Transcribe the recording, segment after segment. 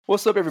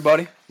What's up,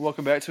 everybody?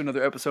 Welcome back to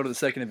another episode of the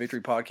Second and Victory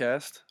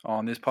podcast.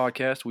 On this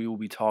podcast, we will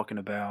be talking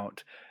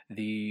about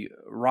the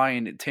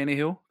Ryan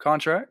Tannehill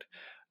contract.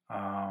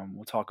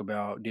 We'll talk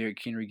about Derrick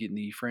Henry getting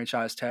the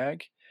franchise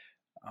tag,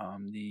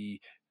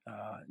 the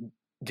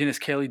Dennis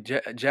Kelly,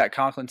 Jack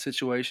Conklin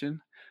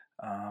situation,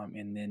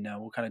 and then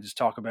we'll kind of just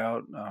talk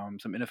about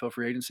some NFL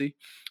free agency.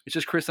 It's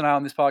just Chris and I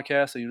on this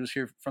podcast, so you'll just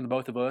hear from the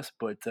both of us,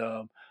 but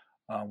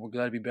we're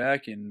glad to be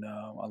back and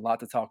a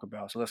lot to talk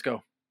about. So let's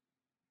go.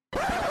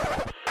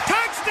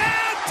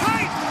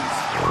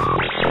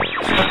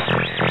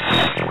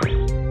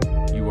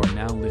 You are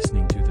now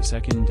listening to the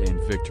Second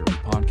and Victory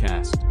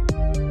podcast.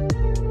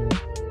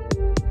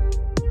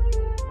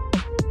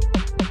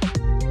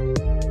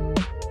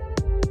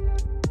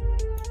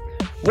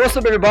 What's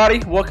up, everybody?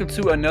 Welcome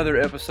to another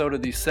episode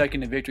of the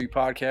Second and Victory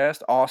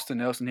podcast. Austin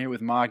Nelson here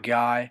with my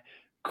guy,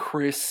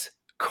 Chris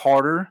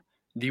Carter,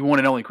 the one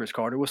and only Chris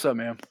Carter. What's up,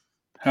 man?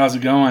 How's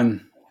it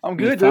going? I'm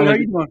good, dude. How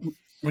you doing?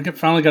 We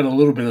finally got a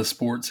little bit of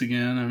sports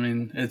again. I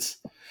mean,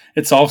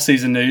 it's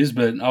off-season news,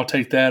 but I'll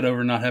take that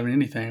over not having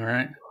anything,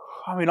 right?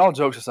 I mean, all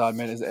jokes aside,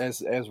 man,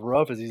 as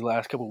rough as these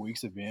last couple of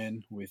weeks have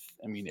been with,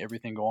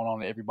 everything going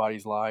on in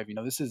everybody's life,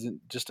 this isn't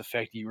just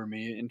affect you or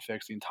me. It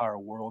affects the entire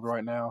world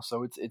right now.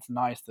 So it's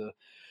nice to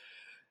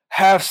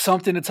have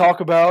something to talk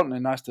about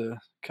and nice to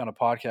kind of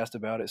podcast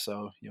about it.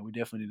 So, we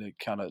definitely need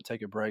to kind of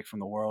take a break from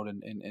the world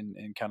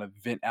and kind of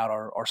vent out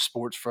our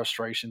sports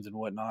frustrations and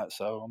whatnot.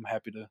 So I'm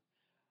happy to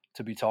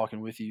be talking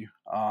with you.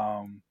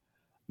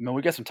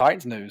 We got some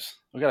Titans news.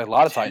 We got a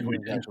lot of Titans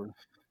news, actually.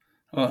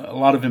 A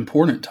lot of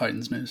important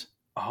Titans news.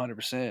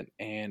 100%.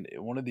 And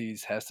one of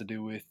these has to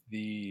do with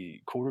the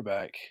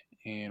quarterback.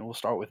 And we'll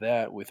start with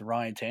that, with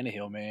Ryan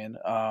Tannehill, man.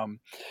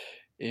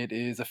 It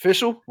is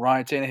official.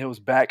 Ryan Tannehill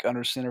is back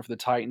under center for the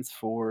Titans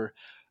for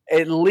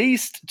at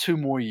least 2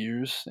 more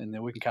years. And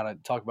then we can kind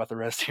of talk about the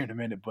rest here in a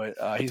minute. But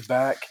he's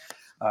back.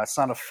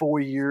 Signed a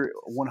 4-year,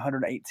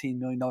 $118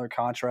 million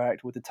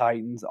contract with the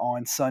Titans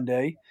on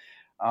Sunday.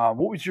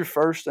 What was your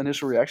first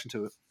initial reaction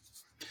to it?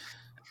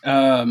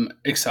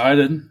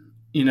 Excited.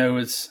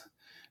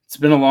 It's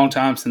been a long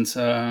time since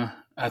I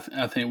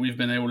think we've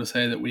been able to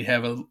say that we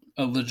have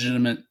a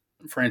legitimate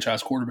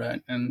franchise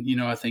quarterback, and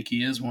I think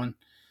he is one.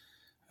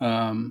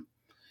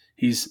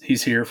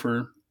 He's here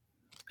for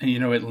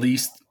at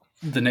least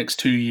the next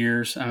 2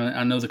 years.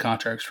 I know the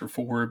contract's for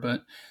 4,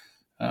 but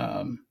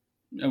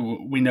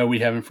we know we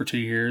have him for 2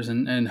 years,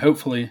 and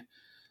hopefully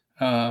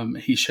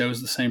he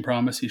shows the same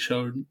promise he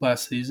showed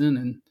last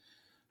season,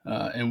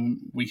 and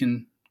we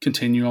can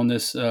continue on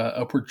this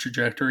upward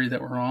trajectory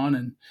that we're on,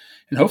 and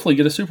hopefully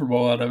get a Super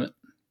Bowl out of it.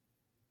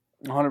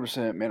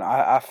 100%, man.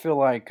 I feel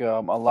like a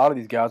lot of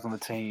these guys on the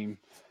team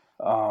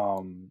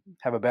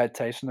have a bad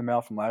taste in their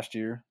mouth from last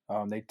year.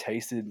 They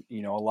tasted,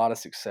 a lot of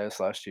success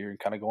last year and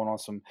kind of going on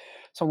some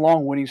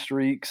long winning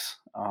streaks.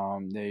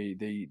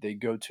 They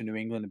go to New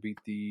England to beat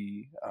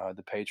the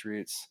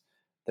Patriots.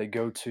 They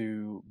go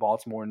to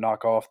Baltimore and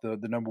knock off the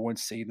number 1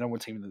 seed, number 1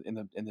 team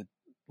in the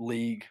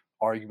league,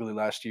 arguably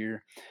last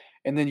year.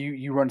 And then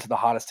you run to the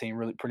hottest team,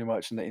 really, pretty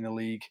much in the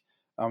league,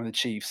 the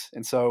Chiefs.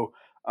 And so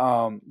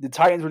the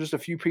Titans were just a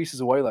few pieces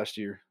away last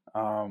year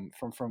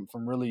from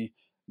really,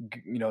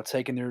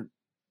 taking their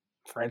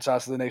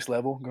franchise to the next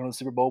level, going to the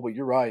Super Bowl. But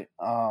you're right,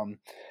 Ryan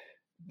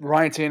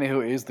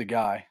Tannehill is the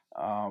guy.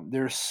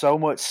 There's so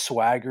much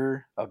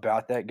swagger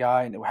about that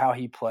guy and how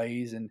he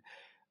plays, and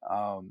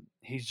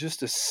he's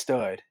just a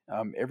stud.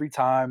 Every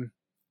time,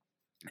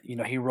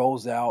 he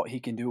rolls out, he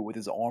can do it with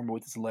his arm or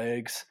with his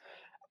legs.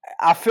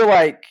 I feel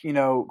like,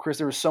 Chris,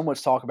 there was so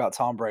much talk about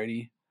Tom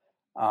Brady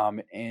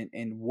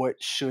and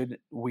what should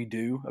we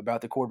do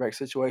about the quarterback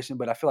situation.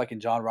 But I feel like in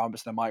John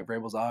Robinson and Mike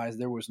Vrabel's eyes,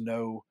 there was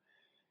no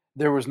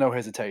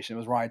hesitation. It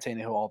was Ryan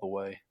Tannehill all the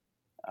way.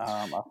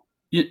 I'm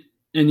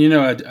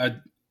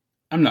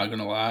not going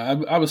to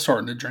lie. I was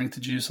starting to drink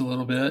the juice a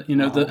little bit.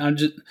 I'm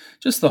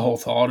just the whole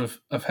thought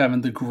of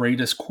having the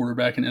greatest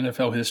quarterback in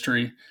NFL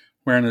history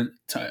wearing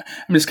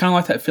it's kind of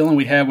like that feeling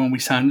we had when we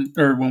signed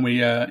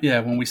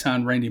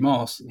Randy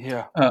Moss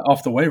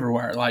off the waiver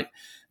wire. Like,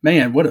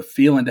 man, what a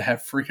feeling to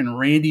have freaking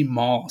Randy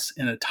Moss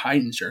in a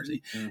Titans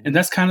jersey. Mm-hmm. And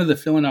that's kind of the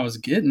feeling I was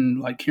getting,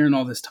 like hearing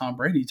all this Tom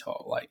Brady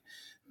talk. Like,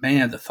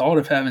 man, the thought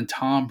of having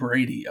Tom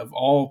Brady of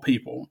all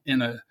people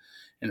in a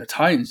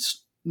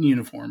Titans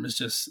uniform is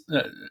just,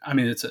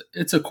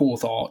 it's a cool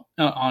thought,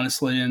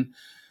 honestly.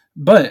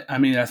 But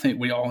I think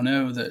we all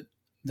know that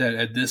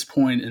at this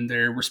point in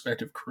their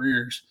respective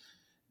careers,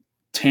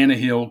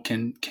 Tannehill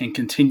can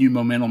continue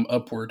momentum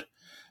upward,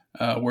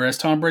 whereas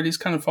Tom Brady's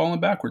kind of falling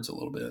backwards a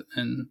little bit.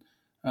 And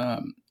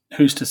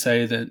who's to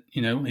say that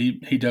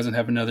he doesn't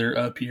have another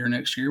up year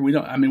next year? We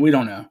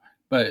don't know.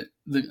 But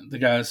the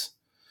guy's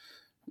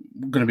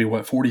going to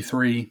be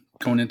 43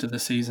 going into the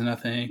season, I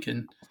think,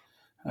 and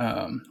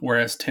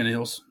whereas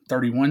Tannehill's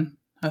 31,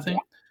 I think.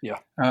 Yeah.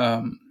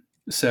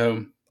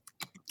 So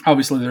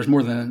obviously there's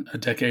more than a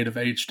decade of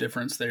age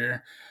difference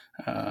there.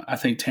 I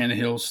think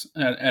Tannehill's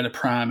at a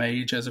prime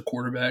age as a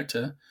quarterback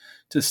to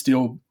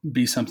still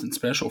be something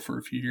special for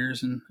a few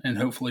years, and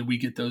hopefully we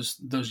get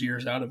those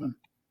years out of him.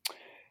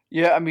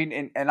 Yeah, I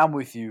mean, and I'm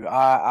with you.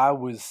 I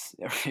was,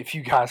 if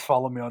you guys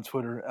follow me on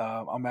Twitter,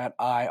 I'm at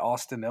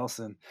Austin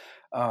Nelson.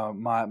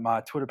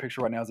 My Twitter picture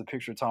right now is a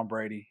picture of Tom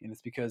Brady, and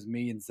it's because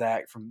me and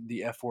Zach from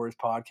the F Words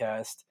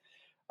podcast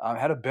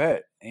had a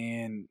bet,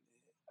 and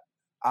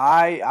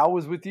I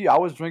was with you. I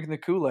was drinking the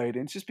Kool Aid,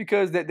 and it's just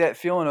because that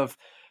feeling of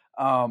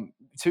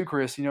to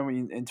Chris,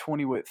 in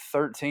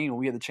 2013 when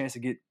we had the chance to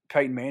get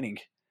Peyton Manning,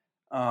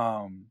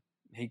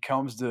 he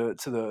comes to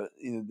the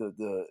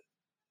the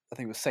I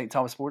think it was St.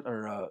 Thomas Sport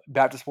or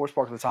Baptist Sports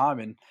Park at the time,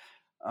 and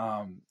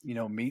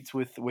meets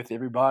with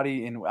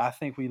everybody. And I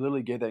think we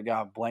literally gave that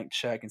guy a blank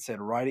check and said,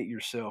 "Write it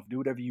yourself. Do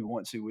whatever you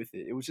want to with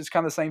it." It was just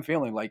kind of the same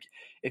feeling. Like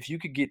if you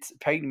could get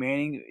Peyton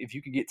Manning, if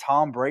you could get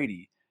Tom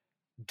Brady,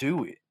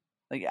 do it.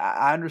 Like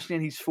I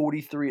understand he's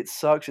 43. It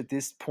sucks at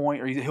this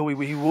point, or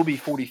he will be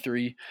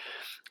 43.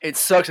 It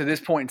sucks at this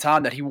point in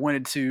time that he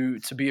wanted to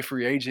be a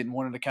free agent and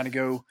wanted to kind of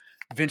go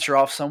venture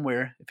off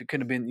somewhere. If it could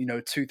have been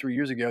 2-3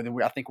 years ago, then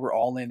I think we're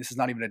all in. This is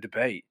not even a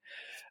debate,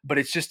 but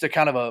it's just a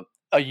kind of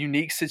a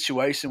unique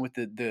situation with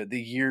the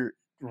year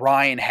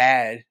Ryan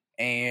had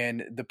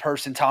and the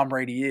person Tom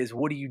Brady is.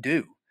 What do you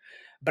do?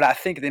 But I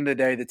think at the end of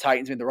the day, the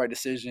Titans made the right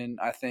decision.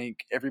 I think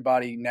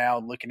everybody now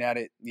looking at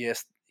it,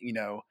 yes,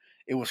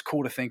 it was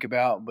cool to think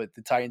about, but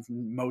the Titans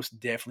most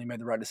definitely made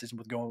the right decision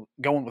with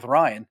going with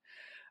Ryan.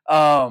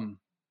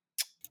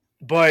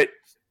 But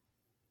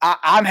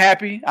I'm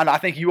happy, and I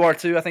think you are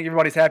too. I think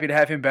everybody's happy to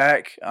have him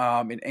back,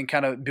 and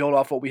kind of build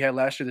off what we had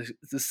last year,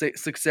 the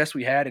success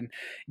we had, and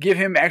give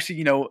him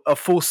actually, a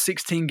full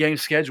 16 game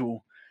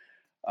schedule,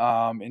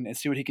 and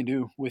see what he can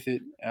do with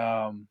it.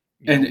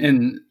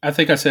 And I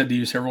think I said to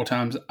you several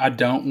times, I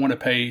don't want to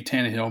pay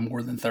Tannehill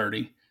more than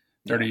 30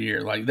 a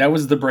year. Like that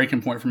was the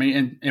breaking point for me,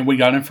 and we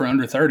got him for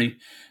under 30,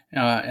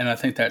 and I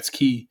think that's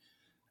key.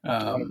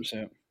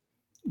 100%.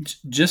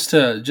 Just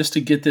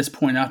to get this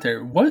point out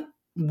there,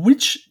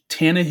 which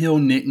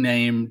Tannehill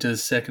nickname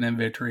does Second and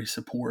Victory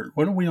support?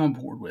 What are we on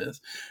board with?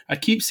 I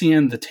keep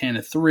seeing the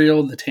Tanna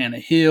Thrill, the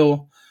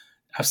Tannehill.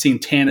 I've seen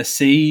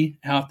Tennessee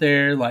out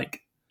there.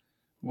 Like,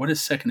 what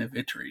is Second and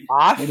Victory?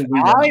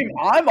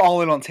 I'm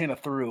all in on Tanna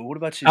Thrill. What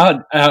about you?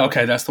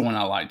 Okay, that's the one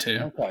I like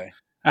too. Okay.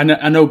 I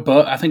know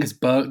Buck. I think it's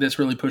Buck that's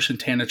really pushing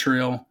Tanna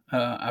Trill.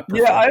 That's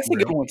a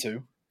good one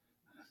too.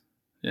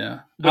 Yeah,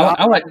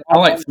 I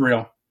like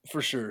Thrill.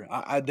 For sure.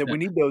 We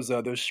need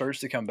those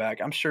shirts to come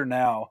back. I'm sure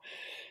now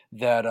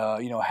that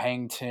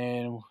Hang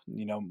 10,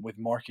 with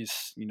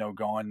Marcus,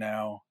 gone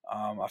now.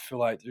 I feel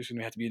like there's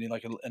gonna have to be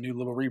like a new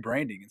little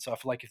rebranding. And so I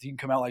feel like if you can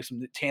come out like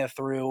some Tanna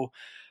Thrill,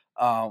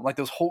 like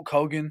those Hulk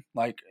Hogan,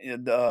 like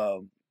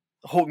the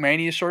Hulk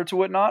Mania shirts or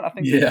whatnot. I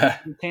think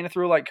Tanna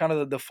Thrill, like kind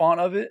of the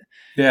font of it.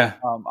 Yeah.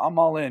 I'm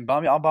all in.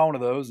 I'll buy one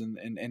of those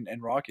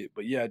and rock it.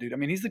 But yeah, dude, I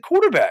mean, he's the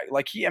quarterback.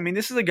 Like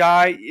this is a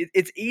guy,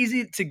 it's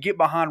easy to get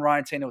behind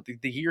Ryan Tannehill with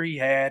the year he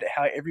had,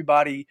 how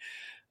everybody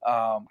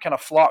kind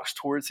of flocks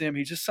towards him.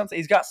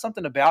 He's got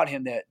something about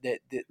him that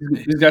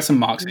he's got some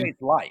moxie.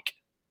 Like.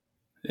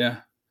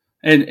 Yeah.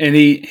 And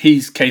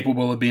he's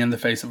capable of being the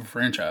face of a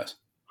franchise.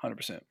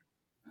 100%.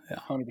 Yeah.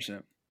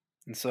 100%.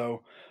 And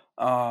so,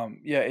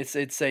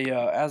 it's a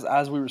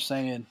as we were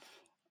saying,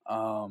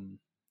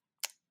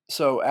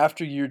 so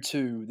after year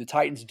 2, the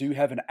Titans do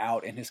have an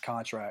out in his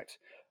contract.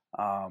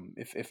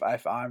 If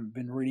I've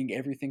been reading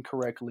everything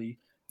correctly.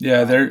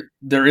 Yeah,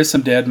 there is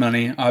some dead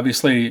money.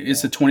 Obviously,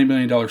 it's a $20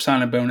 million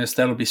signing bonus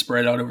that'll be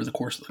spread out over the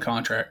course of the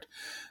contract.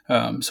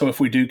 So if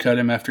we do cut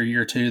him after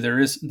year 2, there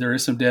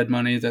is some dead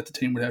money that the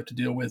team would have to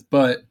deal with,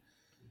 but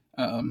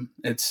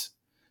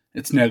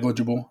it's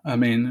negligible. I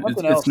mean,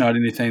 it's not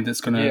anything that's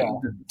going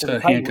to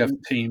handcuff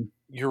the team.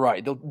 You're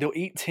right. They'll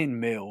eat $10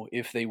 million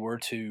if they were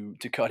to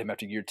cut him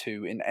after year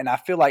 2. And I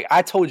feel like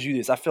I told you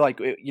this. I feel like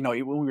when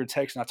we were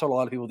texting, I told a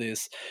lot of people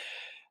this.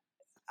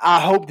 I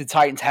hope the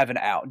Titans have an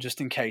out just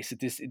in case if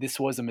this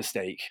was a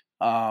mistake.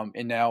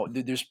 And now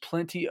there's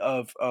plenty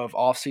of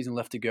offseason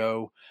left to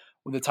go.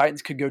 Well, the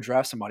Titans could go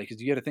draft somebody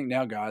because you got to think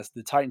now, guys.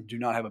 The Titans do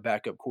not have a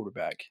backup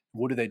quarterback.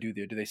 What do they do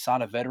there? Do they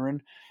sign a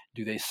veteran?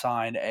 Do they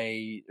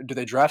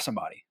draft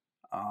somebody?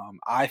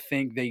 I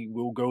think they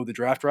will go the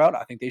draft route.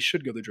 I think they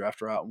should go the draft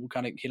route. We'll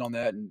kind of hit on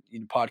that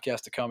in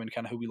podcasts to come and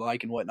kind of who we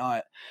like and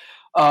whatnot.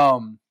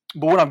 But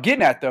what I'm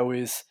getting at though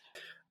is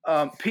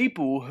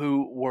people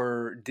who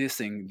were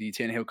dissing the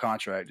Tannehill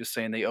contract, just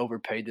saying they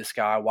overpaid this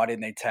guy. Why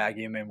didn't they tag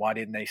him and why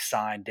didn't they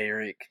sign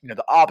Derek?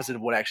 The opposite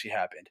of what actually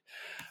happened.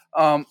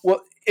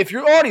 Well, if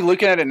you're already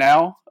looking at it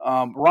now,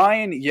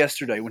 Ryan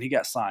yesterday when he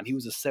got signed, he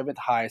was the 7th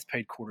highest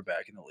paid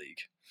quarterback in the league.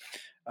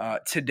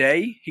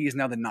 Today, he is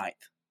now the 9th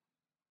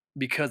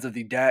because of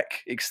the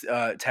Dak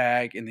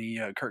tag and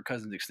the Kirk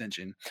Cousins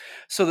extension.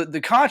 So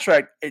the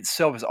contract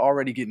itself is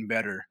already getting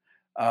better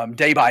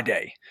day by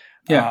day.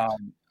 Yeah.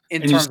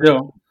 You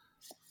still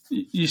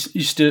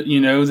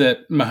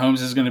that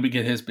Mahomes is going to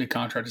get his big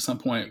contract at some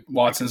point.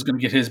 Watson's going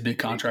to get his big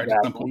contract at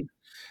some point.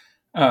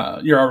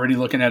 You're already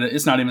looking at it.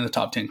 It's not even the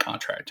top 10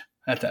 contract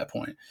at that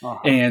point. Uh-huh.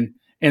 And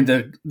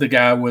the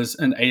guy was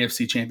an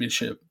AFC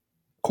championship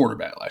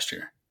quarterback last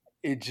year.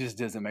 It just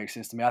doesn't make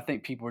sense to me. I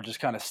think people are just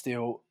kind of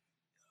still,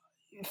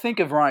 think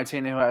of Ryan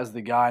Tannehill as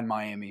the guy in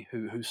Miami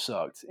who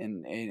sucked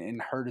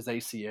and hurt his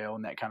ACL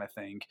and that kind of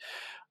thing.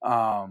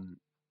 Um,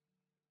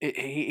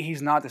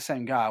 he's not the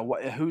same guy.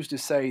 Who's to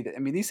say that? I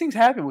mean, these things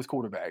happen with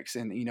quarterbacks,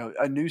 and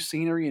a new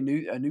scenery,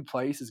 a new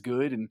place is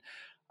good. And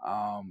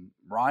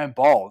Ryan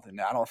balled,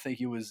 and I don't think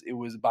it was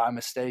by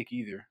mistake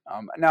either.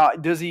 Now,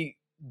 does he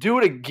do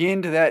it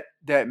again to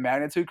that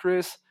magnitude,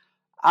 Chris?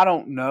 I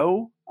don't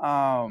know.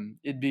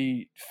 It'd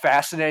be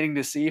fascinating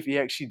to see if he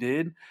actually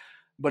did,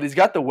 but he's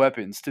got the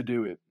weapons to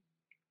do it.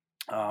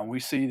 We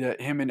see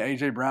that him and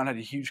AJ Brown had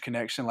a huge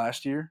connection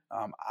last year.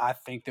 I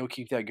think they'll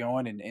keep that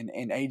going,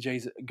 and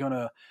AJ's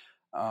gonna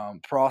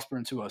prosper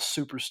into a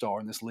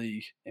superstar in this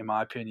league, in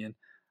my opinion.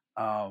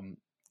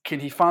 Can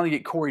he finally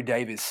get Corey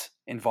Davis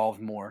involved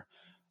more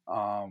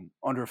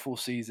under a full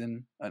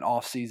season, an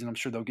off season? I'm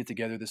sure they'll get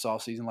together this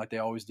off season like they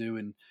always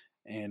do,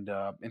 and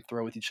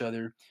throw with each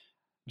other.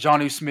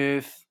 Johnny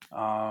Smith,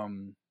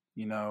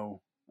 you'll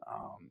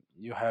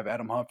have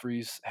Adam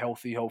Humphries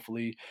healthy,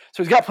 hopefully.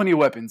 So he's got plenty of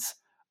weapons.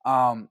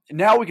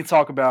 Now we can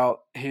talk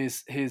about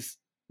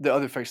the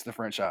other face of the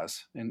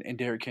franchise and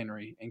Derrick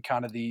Henry, and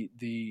kind of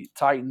the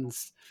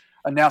Titans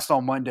announced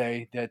on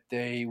Monday that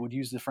they would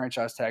use the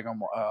franchise tag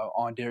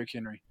on Derrick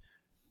Henry.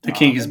 The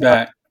King is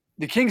back.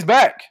 The King's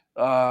back.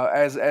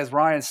 As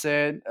Ryan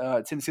said,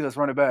 Tennessee, let's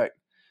run it back.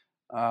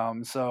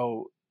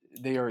 So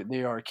they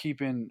are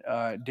keeping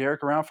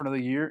Derrick around for another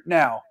year.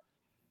 Now,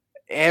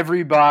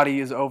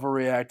 everybody is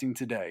overreacting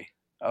today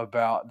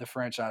about the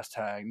franchise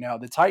tag. Now,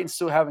 the Titans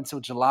still have until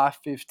July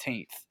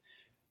 15th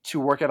to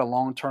work out a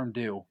long-term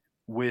deal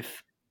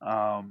with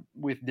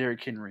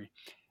Derrick Henry.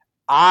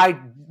 I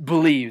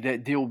believe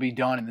that deal will be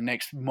done in the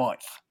next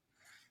month,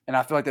 and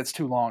I feel like that's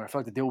too long. I feel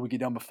like the deal will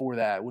get done before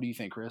that. What do you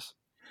think, Chris?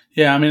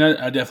 Yeah, I mean,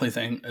 I definitely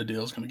think a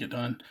deal is going to get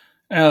done.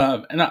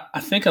 And I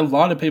think a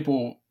lot of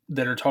people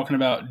that are talking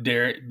about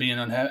Derrick being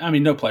unhappy. I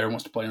mean, no player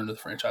wants to play under the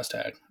franchise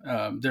tag.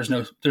 There's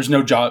no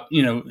job,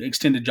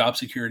 extended job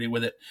security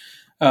with it.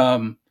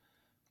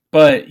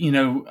 But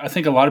I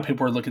think a lot of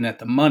people are looking at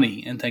the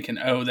money and thinking,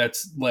 oh,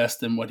 that's less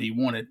than what he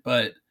wanted.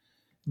 But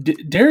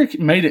Derrick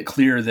made it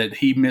clear that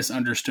he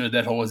misunderstood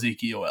that whole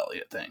Ezekiel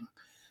Elliott thing.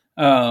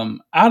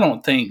 I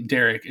don't think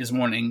Derrick is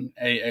wanting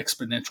a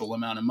exponential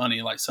amount of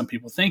money like some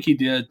people think he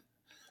did,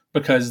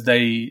 because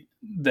they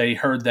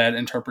heard that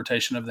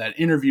interpretation of that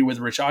interview with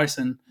Rich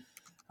Eisen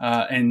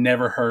and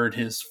never heard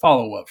his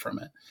follow-up from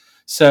it.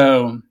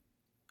 So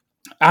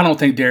I don't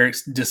think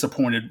Derrick's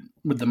disappointed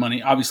with the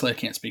money. Obviously, I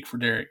can't speak for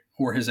Derrick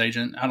or his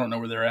agent. I don't know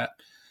where they're at.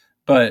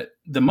 But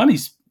the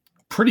money's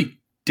pretty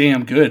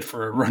damn good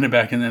for a running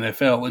back in the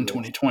NFL in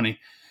 2020.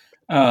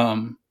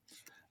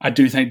 I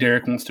do think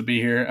Derrick wants to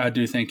be here. I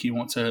do think he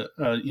wants a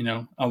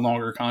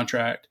longer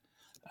contract.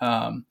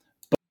 But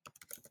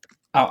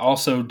I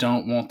also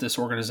don't want this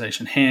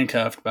organization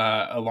handcuffed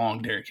by a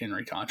long Derrick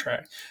Henry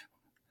contract.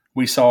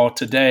 We saw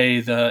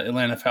today the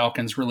Atlanta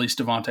Falcons release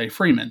Devontae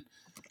Freeman.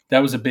 That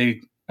was a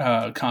big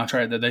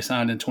contract that they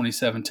signed in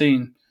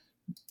 2017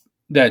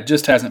 that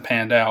just hasn't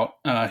panned out.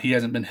 He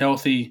hasn't been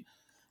healthy.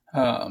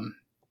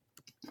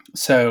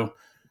 So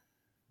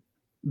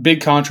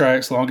big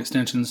contracts, long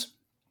extensions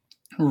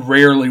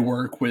rarely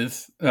work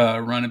with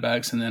running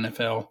backs in the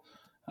NFL.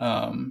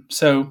 I'm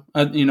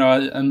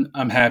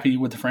happy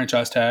with the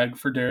franchise tag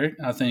for Derrick.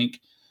 I think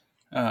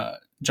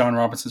John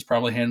Robinson's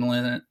probably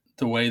handling it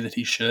the way that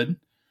he should.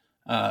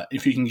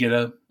 If you can get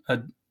a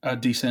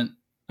decent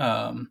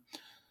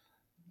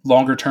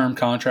longer term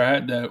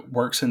contract that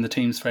works in the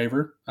team's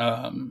favor,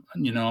 I'm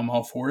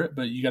all for it.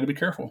 But you got to be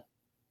careful.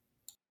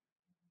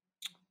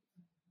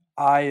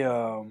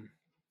 I'll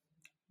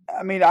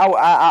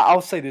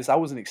say this: I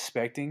wasn't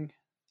expecting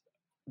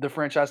the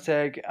franchise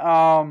tag.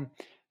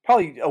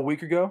 Probably a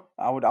week ago,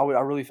 I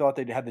really thought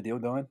they'd had the deal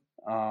done.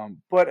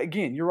 But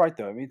again, you're right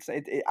though. I mean,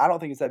 I don't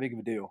think it's that big of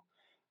a deal.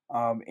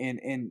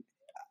 And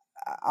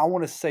I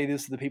want to say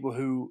this to the people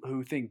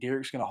who think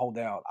Derrick's going to hold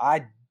out.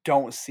 I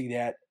don't see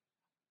that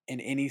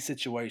in any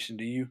situation.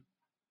 Do you?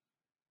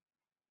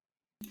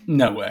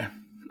 No way.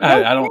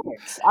 I don't.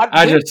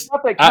 Derrick's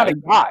not that kind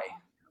of guy.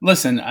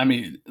 Listen, I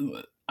mean,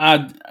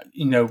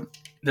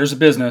 there's a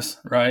business,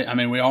 right? I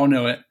mean, we all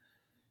know it.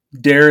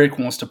 Derrick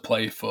wants to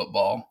play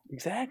football.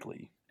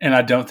 Exactly. And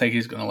I don't think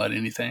he's going to let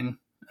anything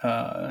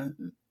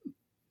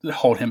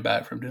hold him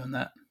back from doing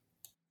that.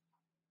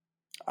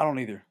 I don't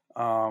either.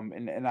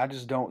 And I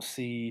just don't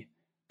see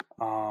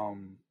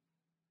him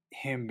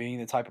being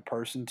the type of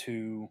person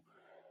to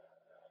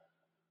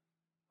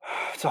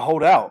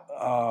hold out.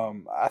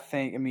 You got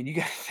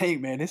to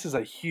think, man, this is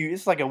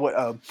it's like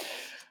a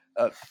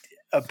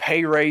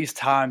pay raise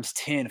times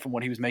 10 from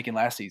what he was making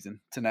last season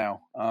to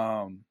now.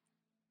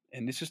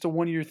 And it's just a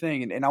 1 year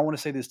thing. And I want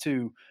to say this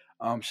too.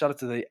 Shout out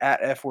to the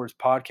 @FWords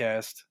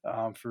podcast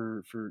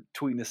for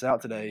tweeting this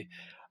out today.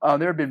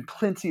 There have been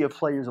plenty of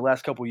players the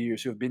last couple of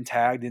years who have been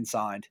tagged and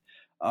signed.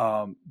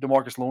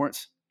 DeMarcus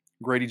Lawrence,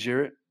 Grady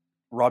Jarrett,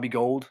 Robbie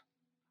Gould,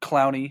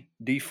 Clowney,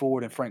 Dee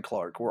Ford, and Frank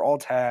Clark were all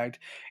tagged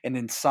and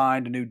then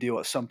signed a new deal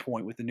at some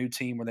point with the new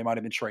team where they might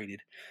have been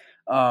traded.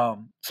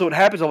 So it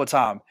happens all the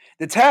time.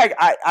 The tag,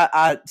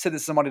 I said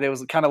this to somebody that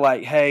was kind of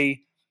like,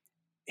 hey,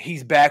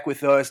 he's back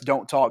with us.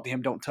 Don't talk to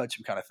him. Don't touch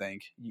him kind of thing.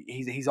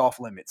 He's off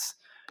limits.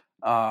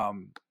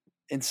 And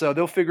so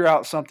they'll figure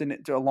out something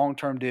to a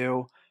long-term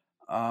deal.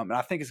 And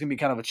I think it's going to be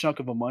kind of a chunk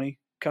of a money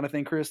kind of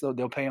thing, Chris.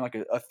 They'll pay him like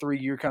a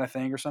 3-year kind of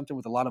thing or something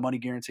with a lot of money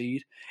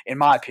guaranteed, in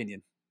my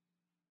opinion.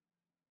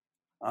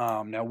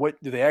 Now,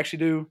 what do they actually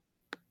do?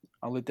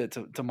 I'll leave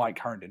that to Mike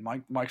Herndon.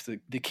 Mike's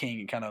the king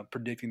in kind of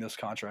predicting those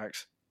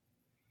contracts.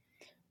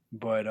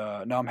 But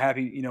no, I'm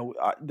happy. You know,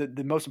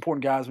 the most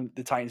important guys when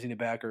the Titans need it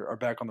back are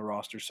back on the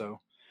roster. So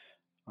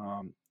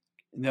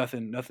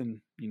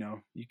nothing. You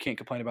know, you can't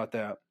complain about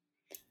that.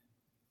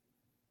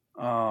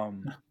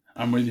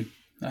 I'm with you.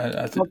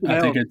 I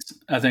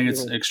think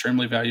it's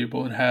extremely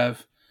valuable to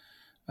have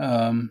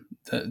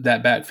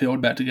that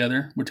backfield back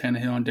together with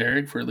Tannehill and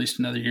Derek for at least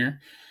another year.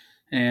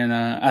 And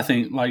I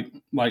think like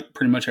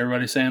pretty much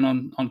everybody's saying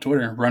on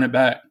Twitter, run it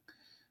back.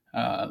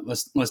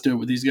 Let's do it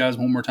with these guys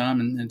one more time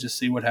and just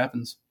see what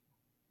happens.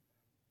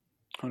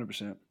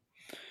 100%.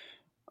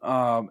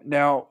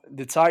 Now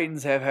the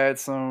Titans have had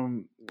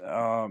some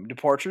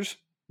departures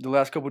the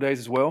last couple of days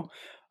as well.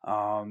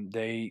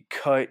 They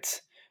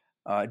cut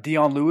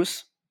Dion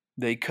Lewis.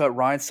 They cut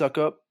Ryan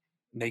Suckup.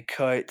 They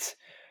cut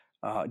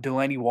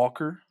Delaney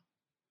Walker.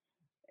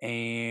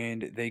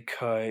 And they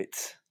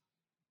cut –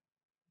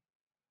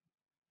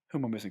 who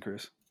am I missing,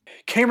 Chris?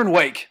 Cameron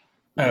Wake.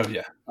 Oh,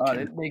 yeah.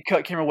 They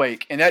cut Cameron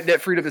Wake. And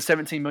that freed up the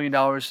 $17 million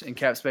in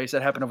cap space.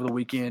 That happened over the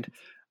weekend.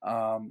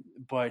 And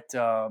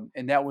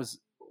that was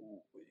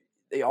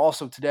 – they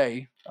also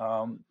today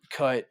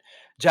cut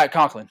Jack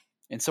Conklin.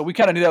 And so we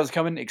kind of knew that was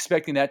coming,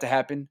 expecting that to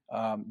happen.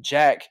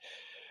 Jack –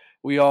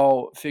 we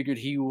all figured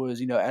he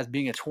was, you know, as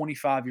being a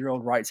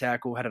 25-year-old right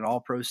tackle, had an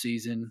all-pro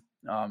season,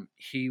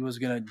 he was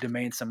going to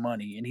demand some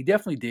money. And he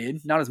definitely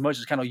did. Not as much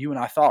as kind of you and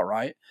I thought,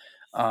 right?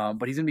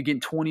 But he's going to be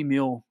getting $20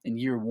 million in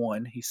year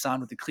one. He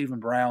signed with the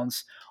Cleveland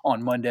Browns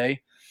on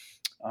Monday.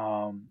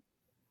 And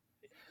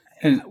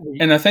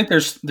I think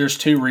there's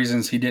two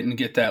reasons he didn't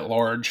get that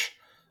large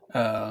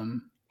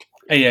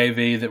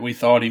AAV that we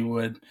thought he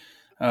would.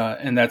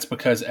 And that's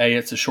because A,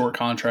 it's a short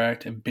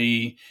contract, and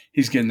B,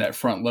 he's getting that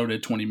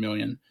front-loaded $20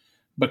 million.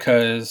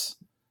 Because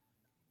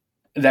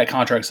that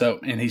contract's up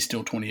and he's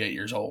still 28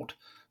 years old.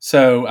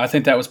 So I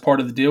think that was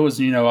part of the deal is,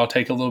 you know, I'll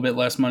take a little bit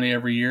less money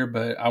every year,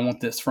 but I want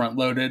this front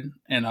loaded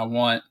and I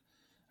want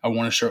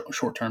a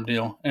short-term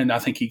deal. And I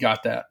think he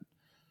got that.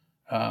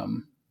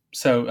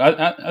 So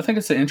I think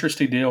it's an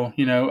interesting deal.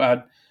 You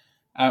know,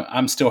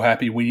 I'm still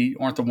happy we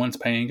aren't the ones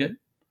paying it.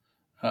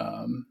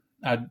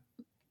 I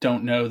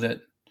don't know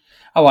that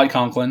I like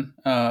Conklin,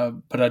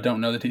 but I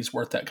don't know that he's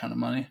worth that kind of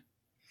money.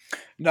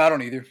 No, I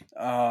don't either.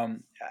 I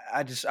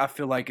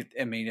feel like,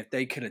 if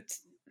they could have,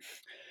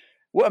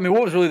 what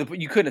was really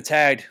you couldn't have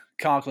tagged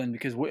Conklin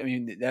because, that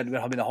would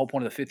have been the whole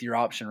point of the 5th-year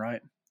option,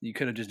 right? You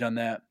could have just done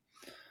that.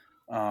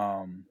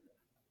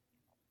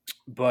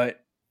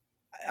 But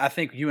I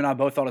think you and I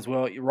both thought as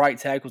well, right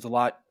tackle was a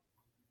lot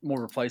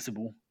more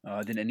replaceable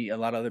than a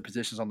lot of other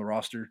positions on the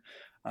roster,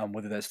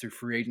 whether that's through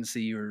free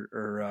agency or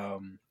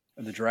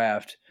the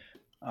draft.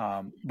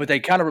 But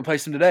they kind of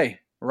replaced him today.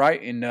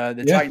 Right, and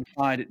the Titans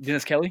signed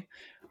Dennis Kelly.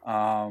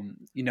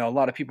 You know, a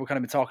lot of people kind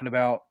of been talking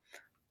about,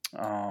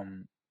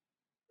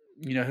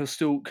 you know, he'll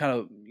still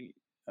kind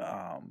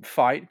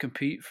of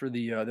compete for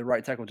the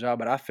right tackle job,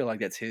 but I feel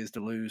like that's his to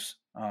lose.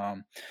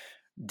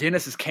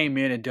 Dennis has came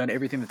in and done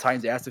everything the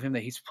Titans asked of him.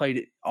 That he's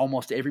played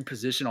almost every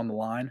position on the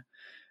line.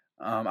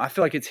 I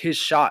feel like it's his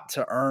shot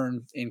to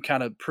earn and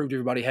kind of prove to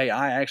everybody, hey,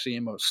 I actually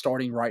am a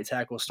starting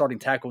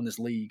tackle in this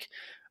league.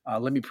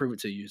 Let me prove it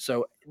to you.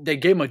 So they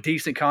gave him a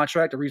decent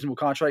contract, a reasonable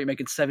contract,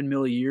 making $7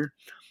 million a year,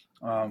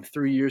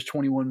 3 years,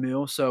 $21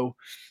 million. So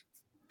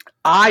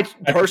I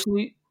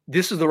personally,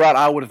 this is the route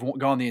I would have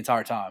gone the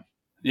entire time.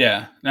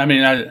 Yeah, I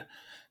mean,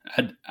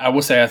 I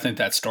will say I think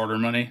that's starter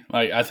money.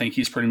 Like I think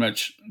he's pretty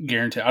much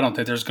guaranteed. I don't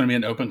think there's going to be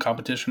an open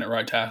competition at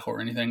right tackle or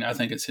anything. I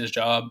think it's his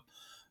job.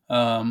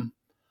 Now,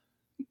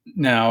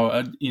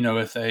 you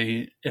know,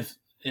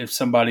 if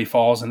somebody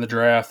falls in the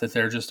draft that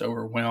they're just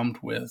overwhelmed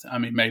with, I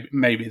mean,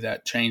 maybe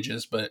that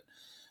changes, but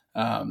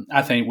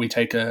I think we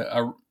take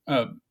a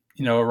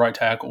right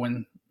tackle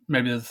in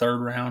maybe the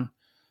 3rd round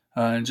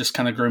and just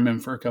kind of groom him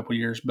for a couple of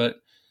years. But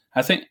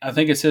I think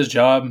it's his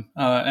job,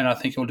 and I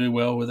think he'll do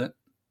well with it.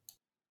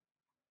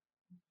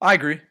 I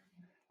agree.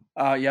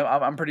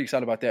 I'm pretty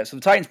excited about that. So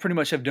the Titans pretty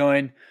much have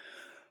done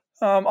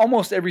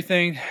almost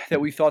everything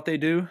that we thought they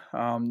do.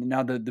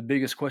 Now the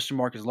biggest question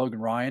mark is Logan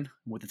Ryan.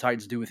 What the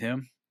Titans do with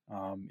him?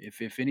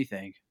 If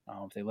anything,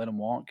 if they let him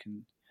walk,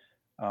 and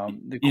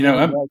I'm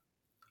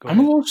a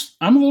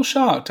little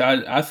shocked.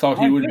 I thought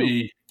he would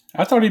be.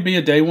 I thought he'd be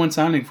a day one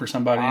signing for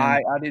somebody. I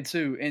did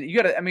too. And you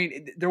got to. I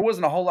mean, there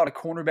wasn't a whole lot of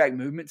cornerback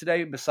movement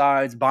today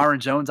besides Byron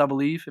Jones, I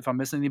believe. If I'm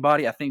missing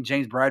anybody, I think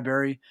James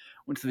Bradbury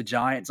went to the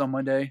Giants on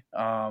Monday.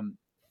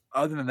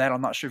 Other than that,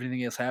 I'm not sure if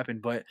anything else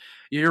happened. But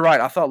you're right.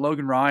 I thought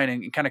Logan Ryan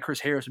and kind of Chris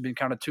Harris have been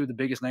kind of two of the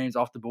biggest names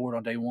off the board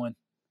on day one.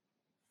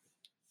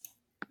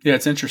 Yeah,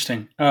 it's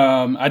interesting.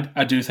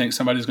 I do think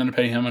somebody's going to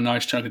pay him a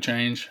nice chunk of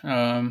change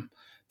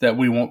that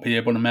we won't be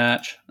able to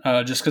match.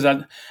 Just because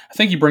I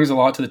think he brings a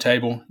lot to the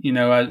table.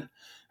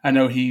 I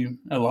know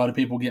a lot of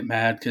people get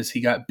mad because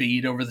he got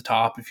beat over the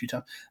top a few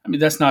times. I mean,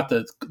 that's not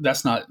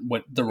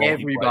what the role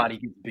he plays. Everybody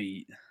gets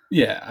beat.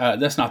 Yeah,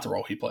 that's not the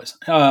role he plays.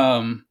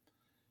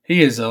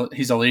 He's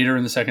a leader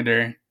in the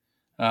secondary.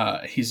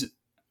 He's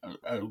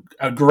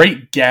a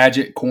great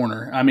gadget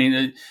corner. I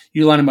mean,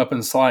 you line him up in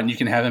the slot and you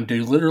can have him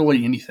do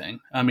literally anything.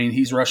 I mean,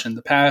 he's rushing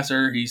the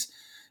passer. He's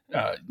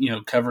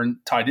covering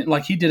tight end.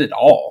 Like, he did it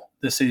all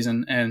this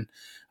season, and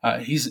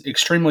he's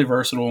extremely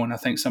versatile. And I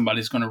think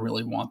somebody's going to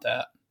really want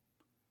that.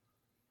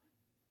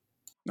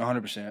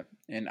 100%.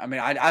 And I mean,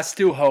 I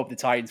still hope the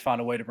Titans find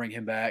a way to bring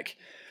him back.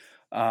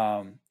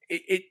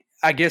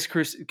 I guess,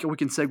 Chris, we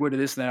can segue to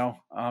this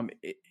now.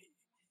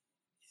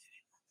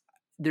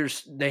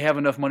 They have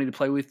enough money to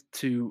play with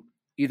to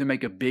either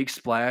make a big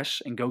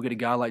splash and go get a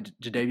guy like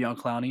Jadeveon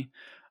Clowney,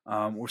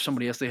 or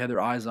somebody else they have their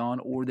eyes on,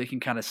 or they can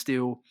kind of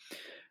still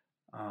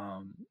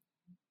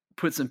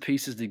put some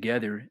pieces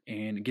together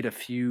and get a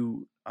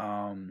few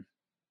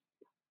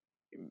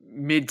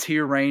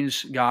mid-tier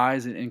range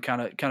guys and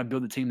kind of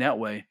build the team that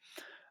way.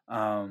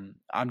 I'm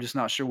just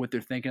not sure what they're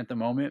thinking at the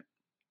moment.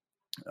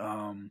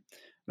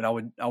 But I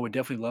would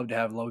definitely love to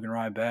have Logan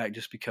Ryan back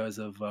just because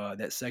of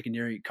that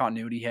secondary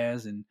continuity he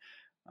has. And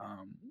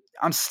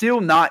I'm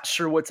still not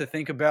sure what to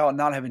think about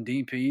not having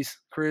Dean Pease,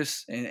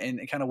 Chris, and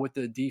kind of what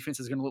the defense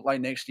is going to look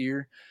like next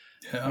year.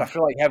 Yeah. But I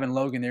feel like having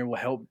Logan there will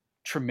help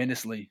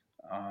tremendously,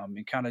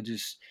 and kind of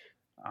just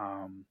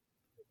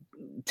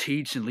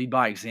teach and lead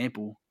by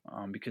example,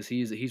 because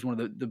he's one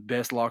of the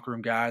best locker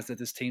room guys that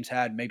this team's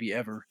had maybe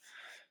ever.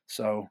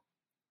 So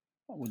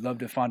I would love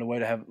to find a way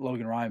to have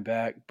Logan Ryan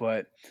back.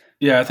 But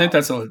yeah, I think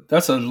that's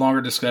a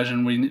longer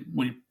discussion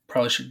we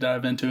probably should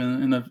dive into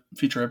in a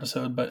future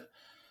episode. But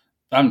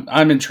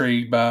I'm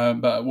intrigued by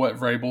what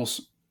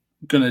Vrabel's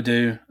going to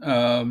do.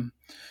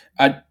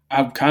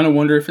 I kind of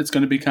wonder if it's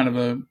going to be kind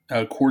of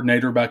a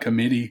coordinator by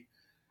committee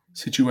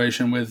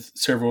situation with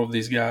several of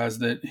these guys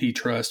that he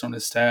trusts on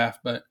his staff,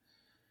 but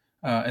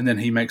and then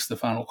he makes the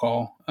final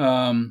call.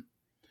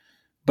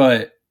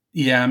 But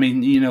yeah, I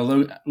mean,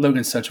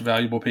 Logan's such a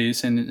valuable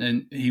piece,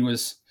 and he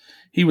was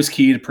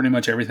key to pretty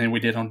much everything we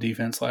did on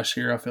defense last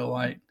year, I feel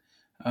like.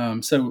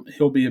 So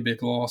he'll be a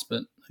big loss,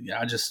 but yeah,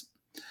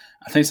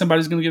 I think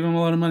somebody's going to give him a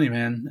lot of money,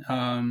 man.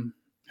 And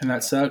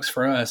that sucks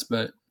for us,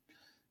 but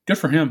good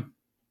for him.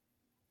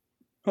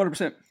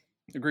 100%.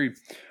 Agreed.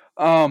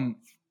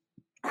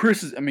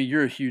 Chris,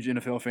 you're a huge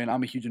NFL fan.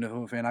 I'm a huge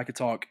NFL fan. I could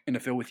talk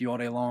NFL with you all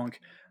day long.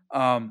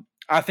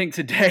 I think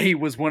today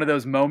was one of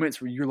those moments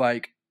where you're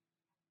like,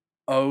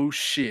 oh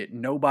shit,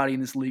 nobody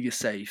in this league is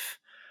safe.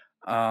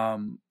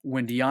 When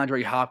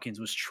DeAndre Hopkins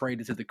was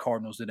traded to the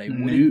Cardinals today. What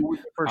was your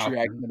first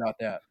reaction about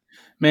that?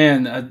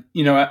 Man,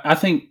 I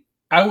think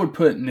I would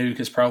put Nuke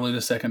as probably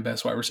the second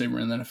best wide receiver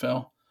in the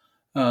NFL,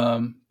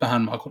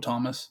 behind Michael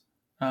Thomas.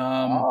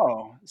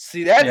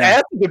 See,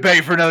 that's a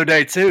debate for another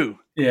day too.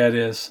 Yeah, it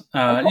is.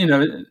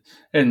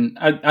 And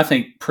I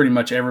think pretty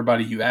much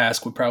everybody you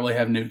ask would probably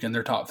have Nuke in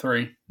their top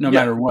three, no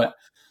matter what.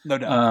 No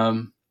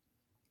doubt.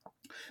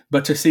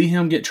 But to see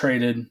him get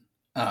traded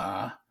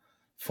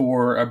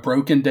for a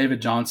broken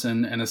David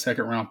Johnson and a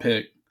second-round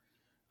pick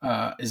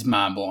is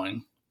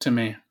mind-blowing to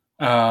me.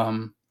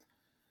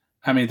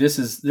 This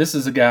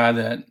is a guy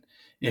that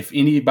if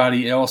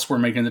anybody else were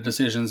making the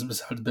decisions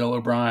besides Bill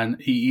O'Brien,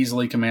 he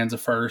easily commands a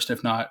first,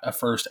 if not a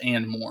first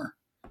and more.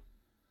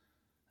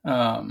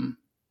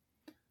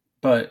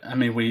 But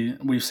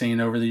we've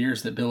seen over the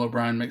years that Bill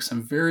O'Brien makes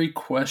some very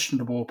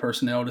questionable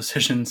personnel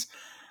decisions,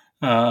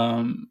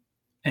 and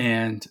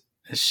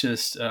it's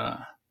just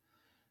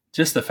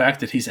the fact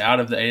that he's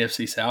out of the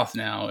AFC South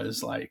now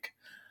is like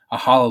a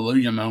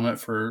hallelujah moment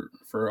for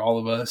all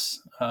of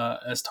us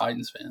as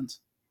Titans fans.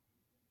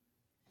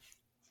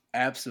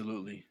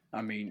 Absolutely.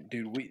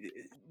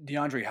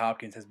 DeAndre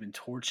Hopkins has been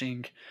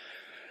torching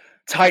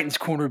Titans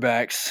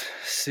cornerbacks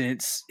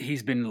since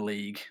he's been in the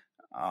league.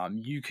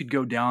 You could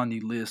go down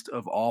the list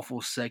of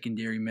awful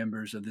secondary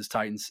members of this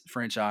Titans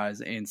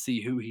franchise and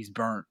see who he's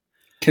burnt.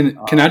 Can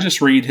I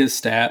just read his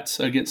stats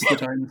against the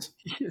Titans?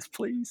 Yes,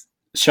 please.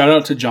 Shout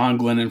out to John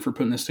Glennon for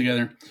putting this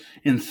together.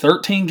 In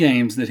 13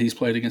 games that he's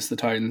played against the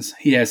Titans,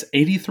 he has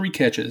 83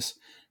 catches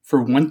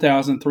for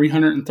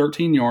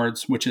 1,313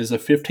 yards, which is a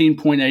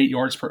 15.8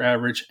 yards per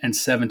average, and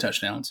 7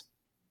 touchdowns.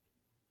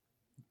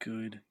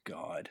 Good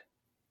God.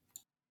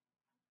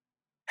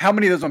 How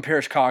many of those on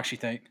Parrish Cox, you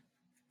think?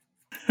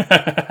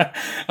 A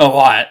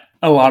lot.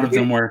 A lot of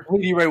them were.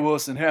 Ray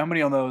Wilson. How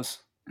many on those?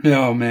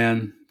 Oh,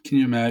 man. Can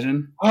you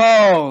imagine?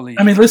 Holy.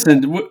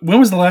 Listen, when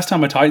was the last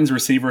time a Titans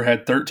receiver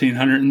had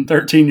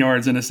 1,313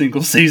 yards in a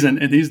single season?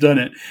 And he's done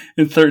it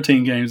in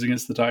 13 games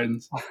against the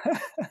Titans.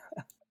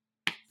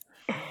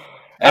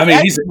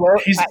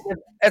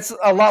 That's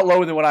a lot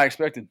lower than what I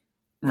expected.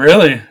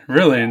 Really?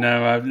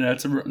 No,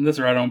 that's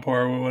right on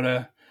par with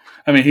what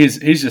he's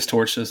just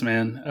torched us,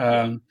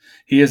 man.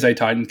 He is a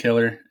Titan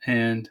killer,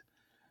 and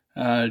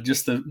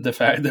Just the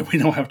fact that we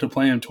don't have to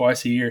play him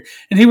twice a year,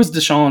 and he was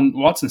Deshaun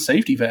Watson's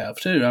safety valve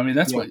too. I mean,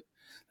 that's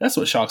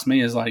what shocks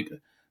me is like,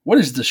 what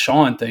is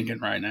Deshaun thinking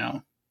right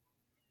now?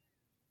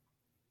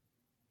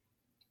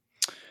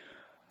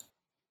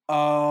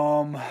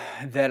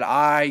 That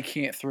I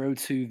can't throw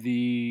to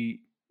the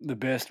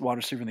best wide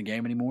receiver in the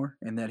game anymore,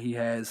 and that he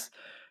has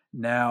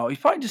now. He's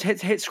probably just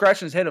hit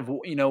scratching his head of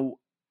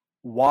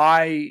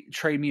why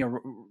trade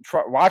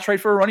why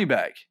trade for a running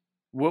back?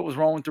 What was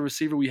wrong with the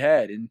receiver we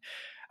had? And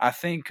I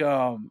think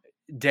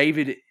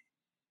David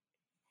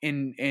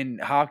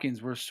and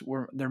Hopkins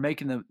they're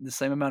making the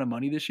same amount of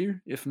money this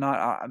year. If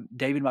not,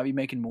 David might be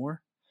making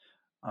more.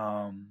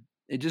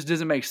 It just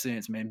doesn't make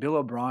sense, man. Bill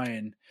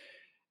O'Brien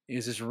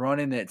is just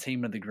running that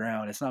team to the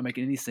ground. It's not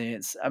making any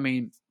sense. I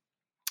mean,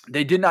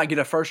 they did not get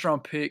a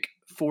first-round pick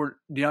for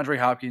DeAndre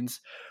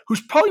Hopkins,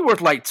 who's probably worth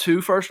like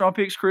 2 first-round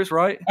picks, Chris,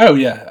 right? Oh,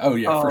 yeah,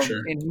 for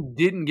sure. And you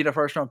didn't get a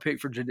first-round pick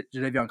for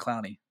Jadeveon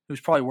Clowney, who's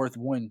probably worth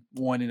one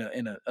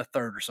in a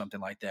third or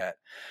something like that.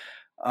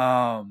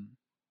 I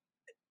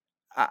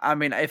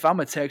mean, if I'm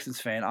a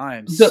Texans fan, I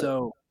am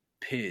so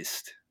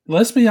pissed.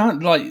 Let's be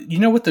honest. Like, you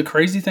know what the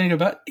crazy thing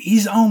about?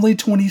 He's only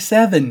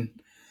 27.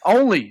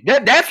 Only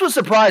that's what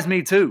surprised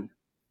me too.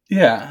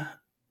 Yeah,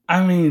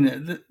 I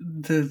mean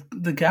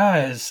the guy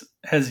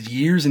has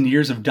years and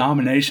years of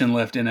domination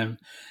left in him,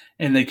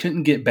 and they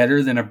couldn't get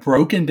better than a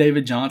broken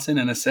David Johnson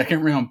and a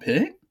second-round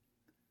pick.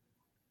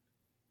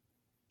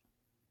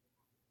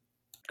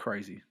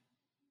 Crazy.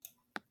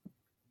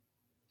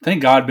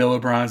 Thank God Bill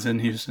O'Brien's in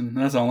Houston.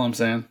 That's all I'm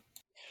saying.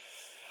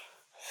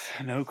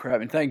 No crap,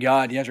 and thank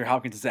God DeAndre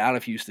Hopkins is out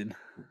of Houston.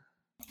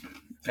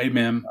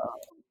 Amen.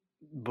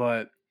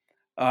 But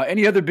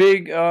any other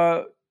big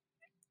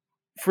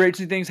free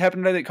agency things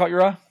happened today that caught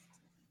your eye?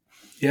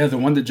 Yeah, the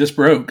one that just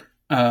broke.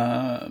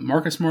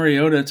 Marcus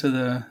Mariota to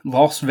the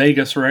Las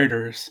Vegas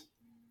Raiders.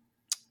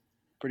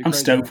 I'm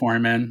stoked for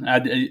him, man.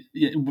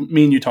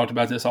 Me and you talked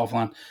about this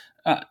offline.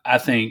 I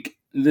think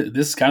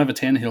this is kind of a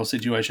Tannehill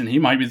situation. He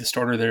might be the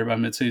starter there by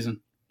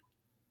midseason.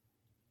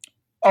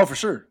 Oh, for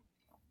sure.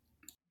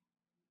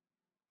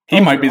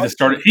 He might be the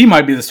starter. He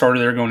might be the starter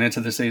there going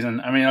into the season.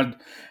 I mean,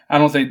 I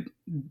don't think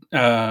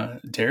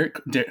Derek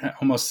I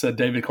almost said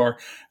David Carr.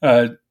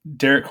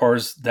 Derek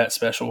Carr's that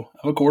special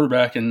of a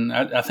quarterback, and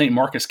I think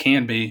Marcus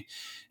can be.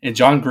 And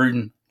John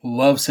Gruden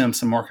loves him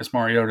some Marcus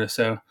Mariota.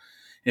 So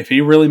if he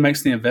really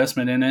makes the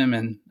investment in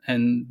him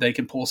and they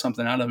can pull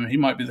something out of him, he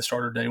might be the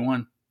starter day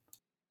one.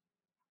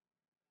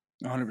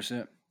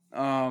 100%.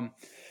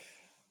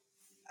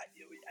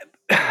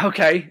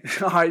 Okay.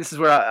 All right. This is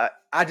where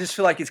I just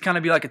feel like it's kind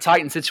of be like a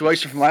Titan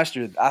situation from last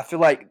year. I feel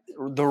like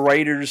the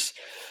Raiders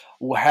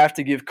will have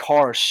to give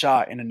Carr a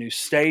shot in a new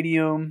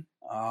stadium,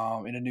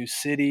 in a new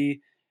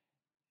city.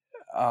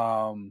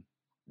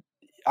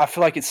 I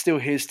feel like it's still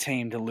his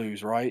team to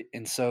lose, right?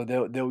 And so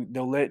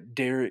they'll let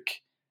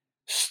Derek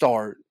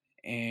start,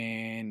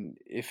 and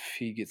if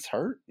he gets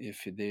hurt,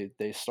 if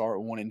they start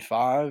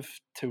 1-5,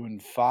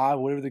 2-5,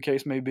 whatever the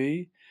case may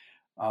be,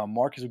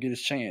 Marcus will get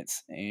his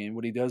chance, and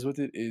what he does with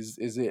it is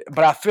it.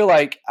 But I feel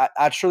like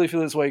I truly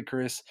feel this way,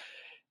 Chris.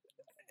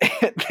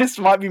 This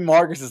might be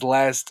Marcus's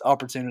last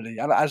opportunity.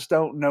 I just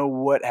don't know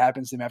what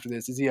happens to him after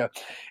this. Is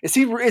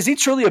he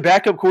truly a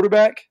backup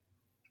quarterback?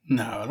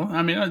 No,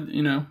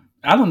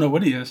 I don't know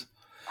what he is.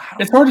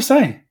 It's hard to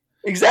say.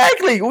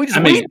 Exactly. We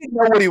didn't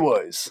know what he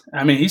was.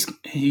 I mean,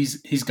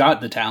 he's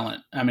got the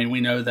talent. I mean,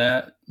 we know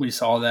that. We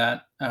saw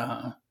that.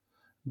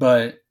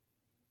 But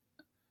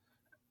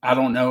I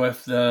don't know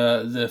if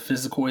the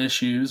physical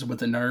issues with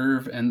the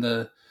nerve and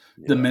the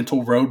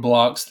mental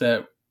roadblocks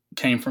that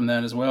came from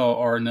that as well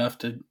are enough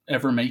to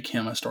ever make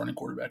him a starting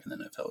quarterback in the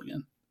NFL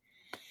again.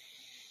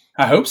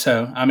 I hope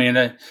so. I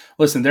mean,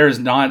 listen, there is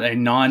not a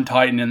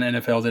non-Titan in the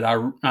NFL that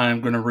I'm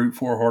going to root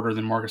for harder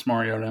than Marcus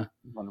Mariota.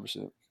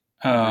 100%.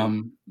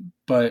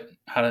 But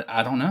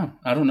I don't know.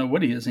 I don't know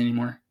what he is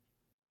anymore.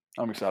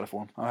 I'm excited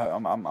for him.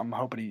 I'm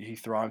hoping he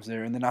thrives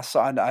there. And then I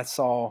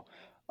saw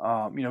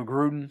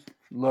Gruden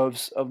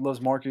loves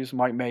Marcus.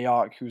 Mike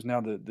Mayock, who's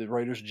now the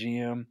Raiders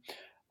GM.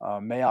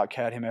 Mayock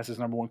had him as his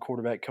number one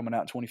quarterback coming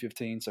out in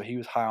 2015, so he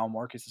was high on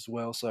Marcus as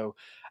well. So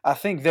I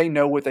think they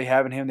know what they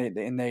have in him,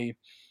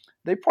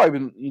 they probably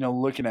been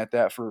looking at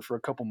that for a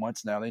couple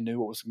months now. They knew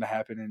what was going to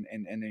happen,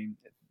 and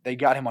they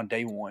got him on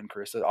day one,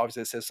 Chris. So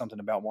obviously, it says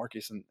something about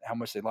Marcus and how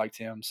much they liked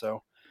him.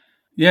 So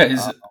yeah,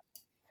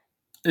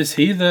 is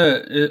he are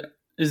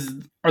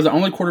the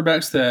only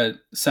quarterbacks that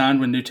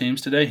signed with new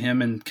teams today?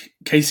 Him and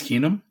Case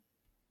Keenum.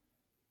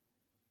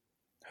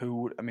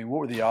 What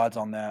were the odds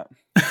on that?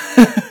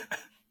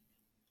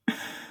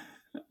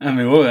 I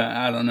mean, well,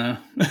 I don't know.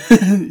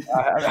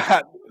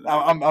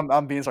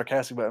 I'm being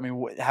sarcastic, but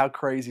how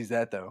crazy is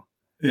that though?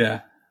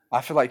 Yeah,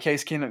 I feel like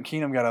Case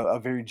Keenum got a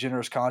very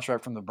generous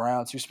contract from the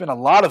Browns, who spent a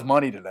lot of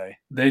money today.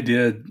 They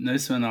did. They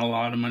spent a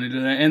lot of money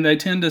today, and they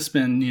tend to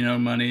spend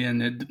money,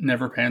 and it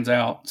never pans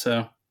out.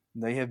 So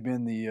they have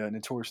been the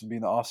notorious to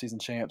being the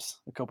offseason champs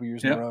a couple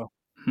years in a row.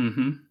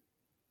 Mm-hmm.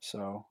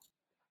 So,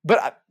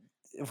 but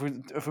if we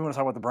want to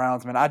talk about the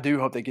Browns, man, I do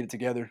hope they get it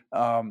together.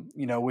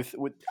 With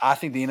I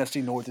think the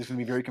NFC North is going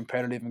to be very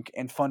competitive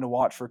and fun to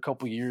watch for a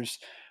couple of years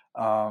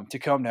to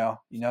come.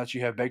 Now, that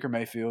you have Baker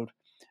Mayfield,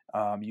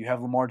 you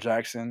have Lamar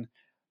Jackson,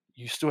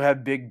 you still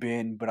have Big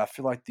Ben, but I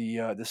feel like the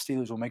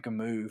Steelers will make a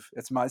move.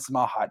 It's my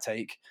hot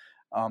take.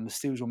 The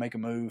Steelers will make a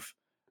move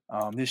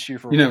this year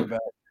for a quarterback.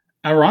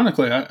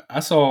 Ironically, I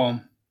saw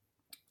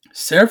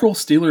several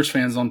Steelers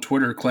fans on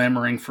Twitter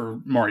clamoring for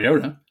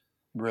Mariota.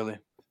 Really?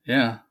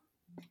 Yeah.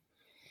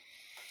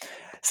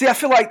 See, I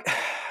feel like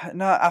it's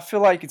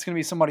going to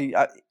be somebody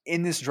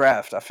in this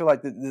draft. I feel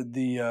like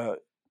the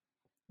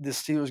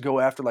Steelers go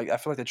after I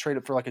feel like they trade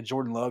up for a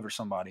Jordan Love or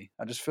somebody.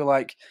 I just feel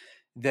like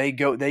they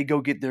go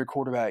get their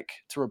quarterback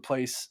to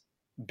replace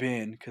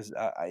Ben because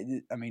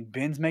I mean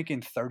Ben's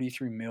making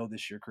 $33 million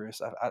this year, Chris.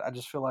 I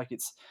just feel like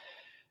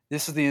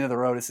this is the end of the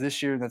road. It's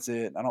this year and that's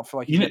it. I don't feel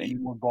like he's got any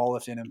more ball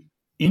left in him.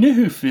 You know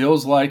who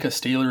feels like a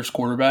Steelers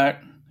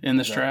quarterback in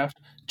this draft?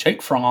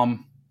 Jake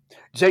Fromm.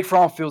 Jake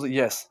Fromm feels it.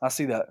 Yes, I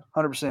see that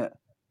 100%.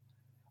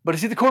 But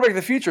is he the quarterback of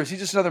the future? Is he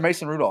just another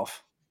Mason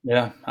Rudolph?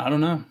 Yeah, I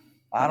don't know.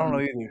 I don't know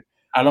either.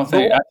 I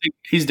think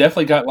he's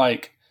definitely got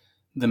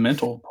the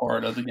mental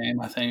part of the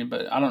game. I think,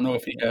 but I don't know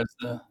if he has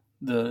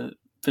the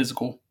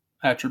physical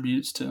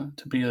attributes to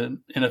be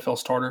an NFL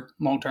starter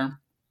long term.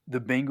 The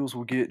Bengals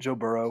will get Joe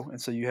Burrow,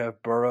 and so you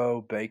have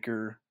Burrow,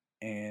 Baker,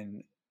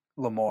 and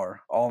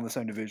Lamar all in the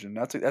same division.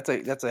 That's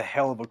a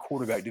hell of a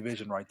quarterback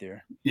division right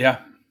there. Yeah.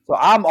 So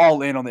I'm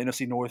all in on the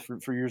NFC North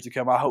for years to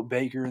come. I hope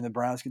Baker and the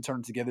Browns can turn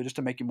it together just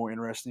to make it more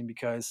interesting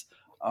because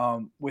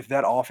with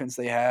that offense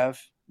they have,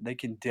 they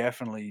can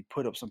definitely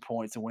put up some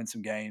points and win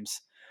some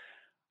games.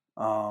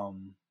 One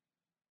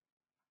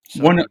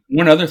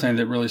other thing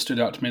that really stood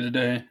out to me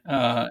today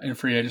in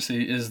free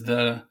agency is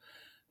the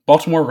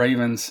Baltimore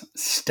Ravens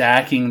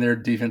stacking their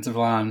defensive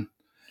line.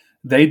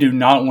 They do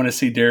not want to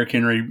see Derrick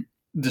Henry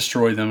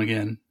destroy them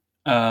again.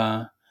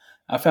 I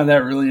found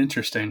that really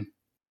interesting.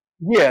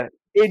 Yeah,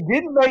 it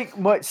didn't make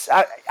much.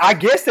 I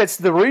guess that's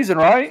the reason,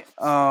 right?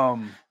 So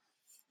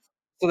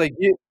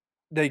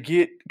they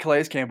get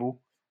Calais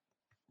Campbell,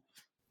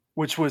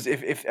 which was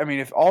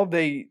if all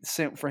they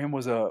sent for him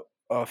was a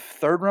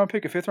 3rd round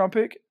pick, a 5th round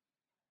pick.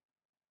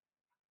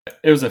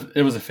 It was a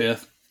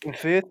 5th. A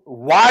 5th?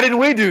 Why didn't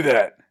we do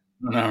that?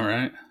 I know,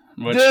 right?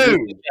 Dude,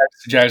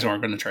 the Jags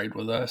aren't going to trade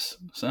with us,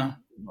 so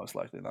most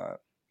likely not.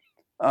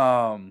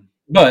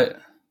 But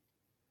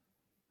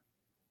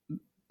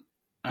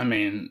I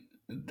mean,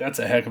 that's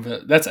a heck of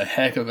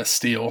a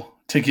steal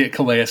to get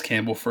Calais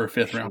Campbell for a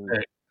 5th round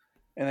pick,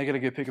 and they got a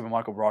good pick of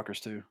Michael Brockers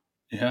too.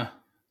 Yeah.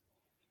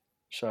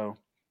 So,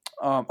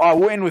 all right,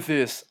 we'll end with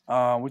this.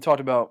 We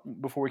talked about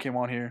before we came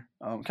on here,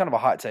 kind of a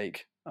hot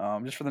take,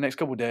 just for the next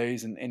couple of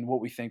days and what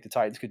we think the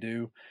Titans could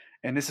do.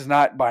 And this is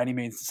not by any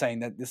means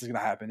saying that this is going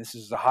to happen. This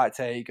is a hot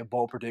take, a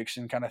bold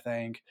prediction kind of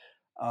thing.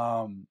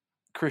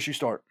 Chris, you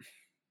start.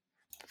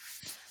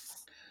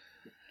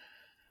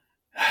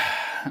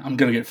 I'm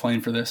going to get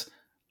flamed for this.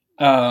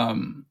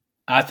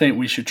 I think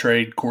we should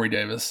trade Corey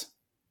Davis.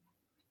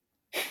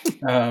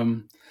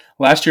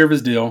 Last year of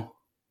his deal,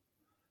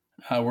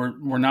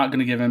 we're not going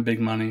to give him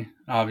big money,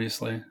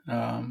 obviously.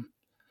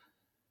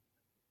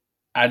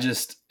 I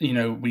just,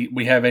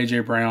 we have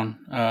AJ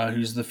Brown,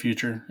 who's the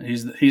future.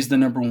 He's the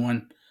number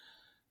one.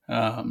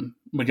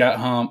 We got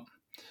Hump.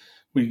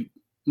 We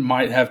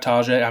might have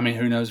Tajay. I mean,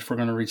 who knows if we're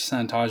going to reach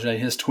sign Tajay.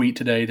 His tweet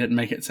today didn't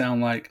make it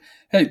sound like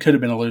it could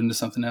have been alluding to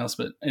something else,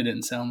 but it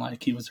didn't sound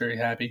like he was very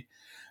happy.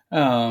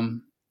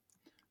 But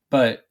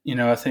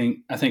I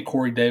think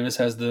Corey Davis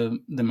has the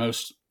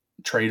most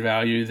trade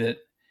value that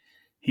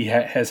he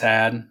has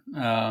had in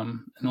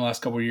the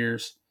last couple of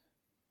years.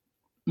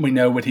 We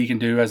know what he can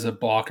do as a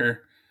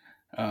blocker.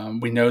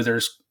 We know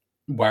there's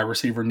wide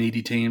receiver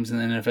needy teams in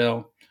the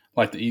NFL,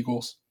 like the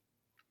Eagles.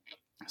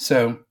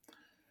 So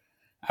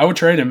I would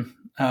trade him,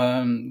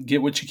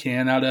 get what you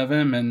can out of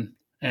him,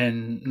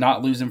 and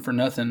not lose him for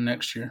nothing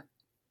next year.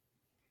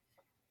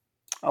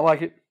 I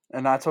like it,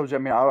 and I told you. I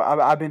mean,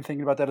 I've been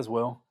thinking about that as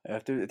well.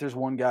 If there's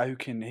one guy who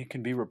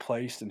can be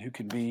replaced and who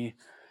can be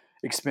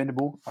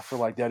expendable, I feel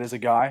like that is a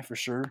guy for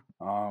sure.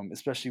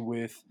 Especially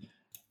with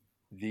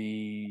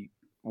the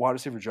wide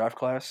receiver draft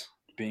class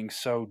being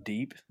so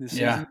deep this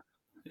season.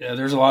 Yeah,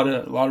 there's a lot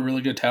of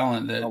really good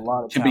talent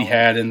that can be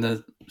had in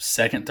the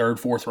 2nd, 3rd,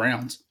 4th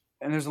rounds.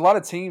 And there's a lot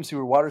of teams who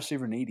are wide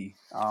receiver needy.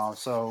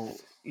 So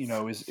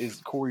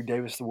is Corey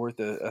Davis worth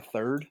a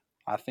 3rd?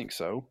 I think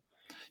so.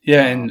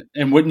 Yeah,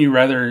 and wouldn't you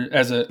rather,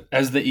 as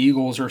the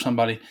Eagles or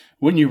somebody,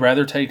 wouldn't you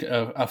rather take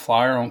a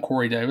flyer on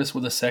Corey Davis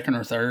with a 2nd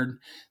or 3rd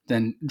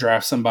than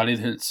draft somebody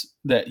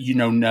that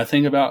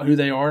nothing about who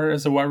they are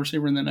as a wide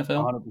receiver in the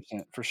NFL?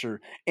 100% for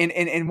sure.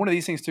 And one of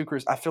these things too,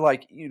 Chris, I feel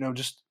like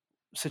just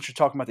since you're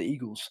talking about the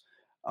Eagles,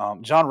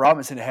 John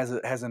Robinson has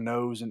a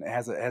nose and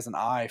has an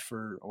eye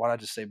for. Why did I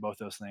just say both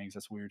those things?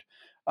 That's weird.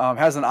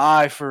 Has an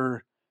eye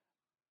for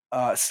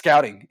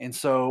scouting, and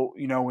so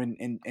in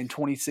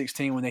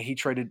 2016 when he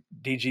traded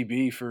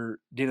DGB for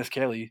Dennis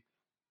Kelly,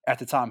 at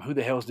the time, who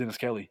the hell is Dennis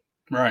Kelly?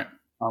 Right.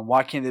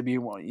 Why can't there be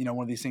one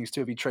of these things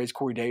too? If he trades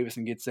Corey Davis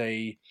and gets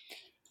a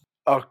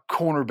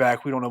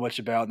cornerback we don't know much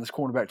about, and this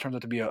cornerback turns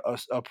out to be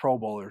a Pro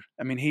Bowler.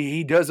 I mean,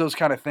 he does those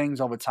kind of things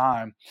all the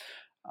time,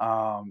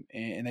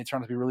 and they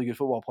turn out to be really good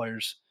football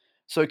players.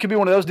 So it could be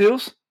one of those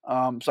deals.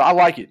 So I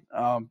like it.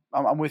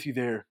 I'm with you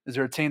there. Is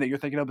there a team that you're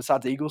thinking of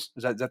besides the Eagles?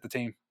 Is that the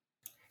team?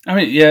 I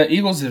mean, yeah,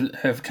 Eagles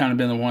have kind of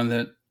been the one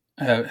that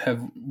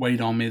have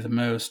weighed on me the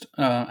most.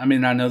 I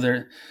mean, I know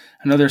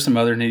there's some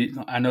other need.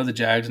 I know the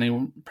Jags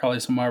need probably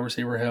some wide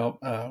receiver help.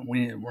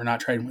 We're not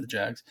trading with the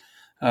Jags.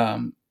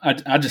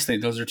 I just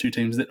think those are two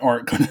teams that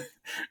aren't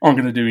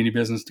gonna do any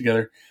business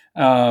together.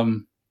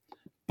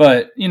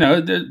 But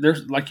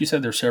there's like you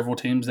said, there's several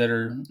teams that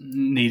are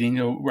needing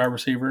a wide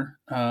receiver,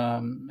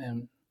 and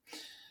we'll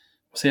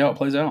see how it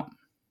plays out.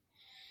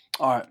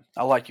 All right,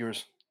 I like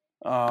yours.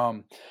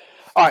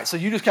 All right, so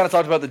you just kind of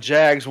talked about the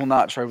Jags will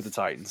not trade with the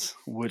Titans,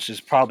 which is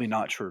probably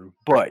not true.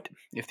 But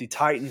if the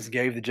Titans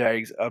gave the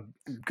Jags a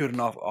good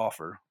enough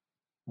offer,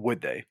 would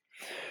they?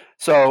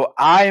 So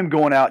I am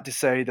going out to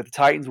say that the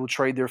Titans will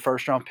trade their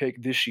first-round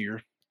pick this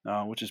year,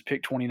 which is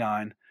pick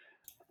 29,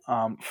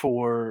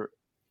 for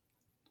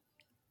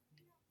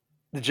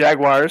the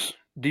Jaguars'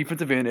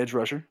 defensive end edge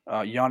rusher,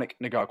 Yannick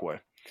Ngakoue.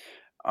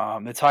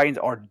 The Titans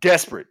are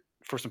desperate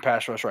for some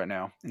pass rush right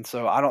now, and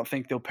so I don't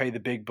think they'll pay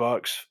the big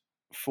bucks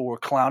for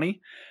Clowney.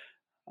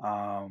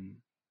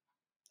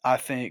 I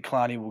think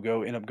Clowney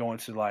will end up going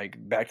to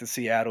back to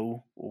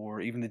Seattle or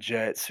even the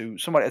Jets,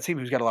 a team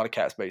who's got a lot of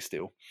cap space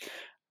still.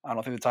 I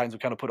don't think the Titans will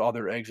kind of put all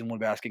their eggs in one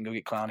basket and go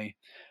get Clowney.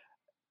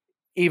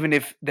 Even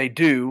if they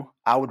do,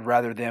 I would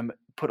rather them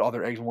put all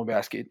their eggs in one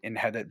basket and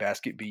have that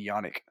basket be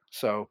Yannick.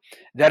 So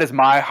that is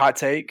my hot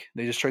take.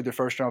 They just trade their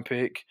first round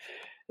pick.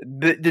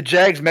 The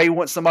Jags may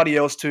want somebody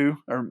else too,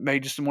 or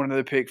may just want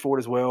another pick for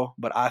it as well,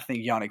 but I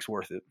think Yannick's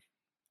worth it.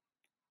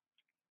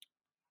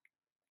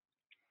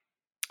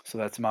 So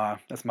that's my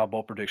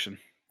bold prediction.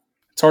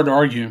 It's hard to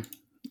argue.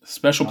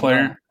 Special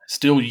player,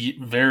 still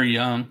very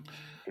young.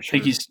 Sure.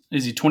 I think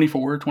is he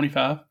 24 or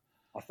 25?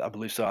 I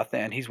believe so.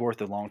 And he's worth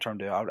a long-term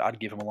deal. I'd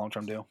give him a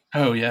long-term deal.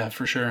 Oh, yeah,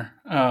 for sure.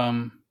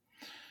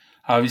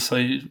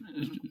 Obviously,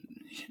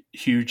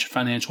 huge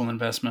financial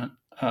investment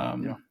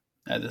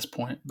at this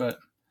point. But,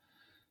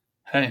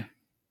 hey,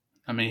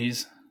 I mean,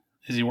 is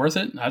he worth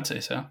it? I'd say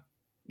so.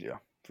 Yeah,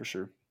 for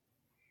sure.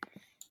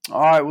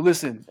 All right, well,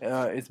 listen,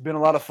 it's been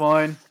a lot of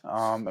fun.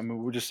 I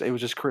mean, it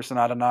was just Chris and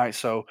I tonight,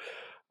 so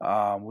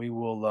we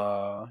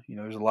will,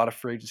 there's a lot of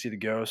free agency to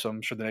go, so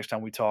I'm sure the next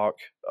time we talk,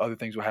 other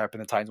things will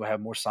happen. The Titans will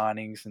have more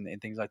signings and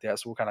things like that,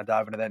 so we'll kind of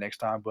dive into that next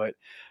time. But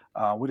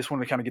we just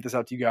wanted to kind of get this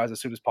out to you guys as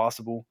soon as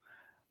possible.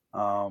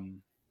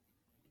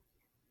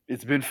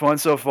 It's been fun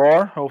so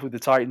far. Hopefully the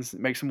Titans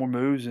make some more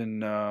moves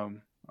and have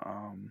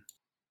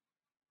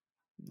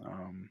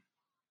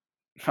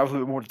a little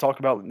bit more to talk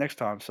about next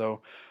time.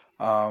 So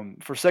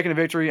for Second and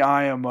Victory,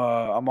 I'm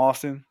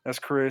Austin. That's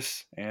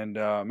Chris. And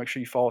make sure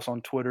you follow us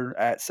on Twitter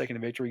at Second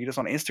and Victory. Get us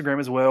on Instagram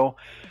as well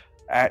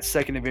at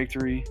Second and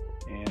Victory.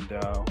 And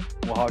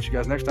we'll holler at you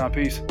guys next time.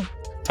 Peace.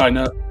 Tighten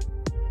up.